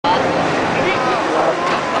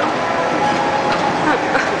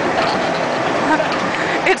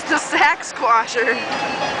washer.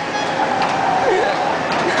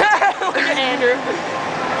 Look at Andrew.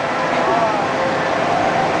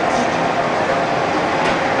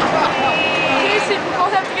 Casey, we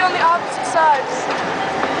both have to get on the opposite sides.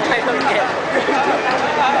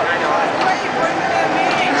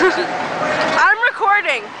 I'm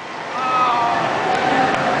recording.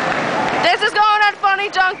 This is going on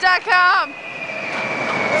funnyjunk.com.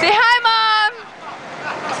 Say hi, Mom.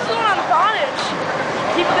 This is going on bondage.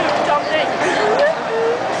 People do dumb things.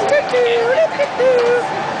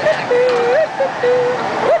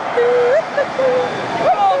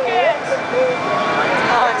 Oh, kids.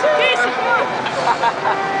 Casey, come on.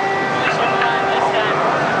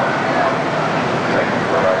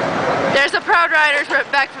 There's the Proud Riders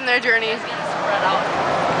back from their journey.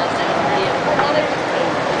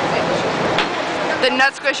 The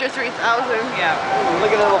Nut Squisher 3000. Yeah. Ooh,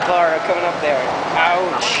 look at the little bar coming up there.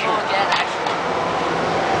 Ouch.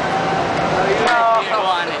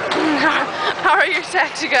 How are your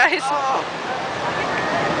sacks, you guys?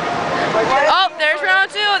 Oh, there's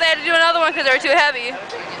round 2. They had to do another one because they were too heavy.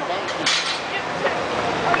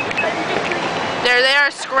 There they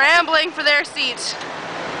are, scrambling for their seats.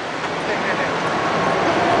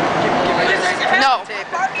 No.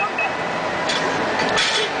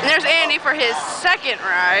 And there's Andy for his second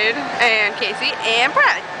ride, and Casey and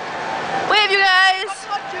Brad. Wave, you guys.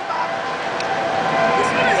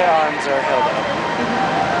 Their arms are held up.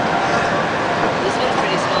 This one's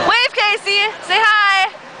pretty small. Wave, Casey. Say hi.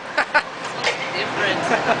 Different.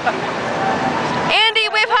 Andy,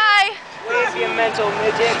 wave hi. Wave, you mental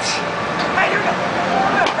midget. Hey, you're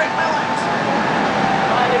gonna break my legs.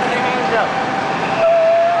 Come on, lift your hands up.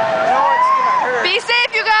 No, it's gonna hurt. Be safe,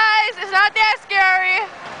 you guys. It's not that scary.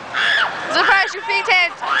 Surprise your feet hit.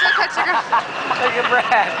 Look at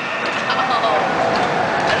Brad. Oh,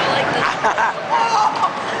 I don't like this.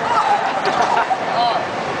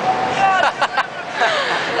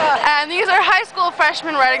 And these are high school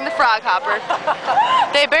freshmen riding the frog hopper.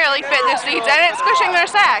 They barely fit their seats, and it's squishing their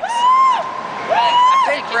sacks. I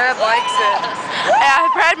think Brad likes it. Yeah,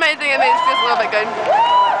 Brad might think it makes it feel a little bit good.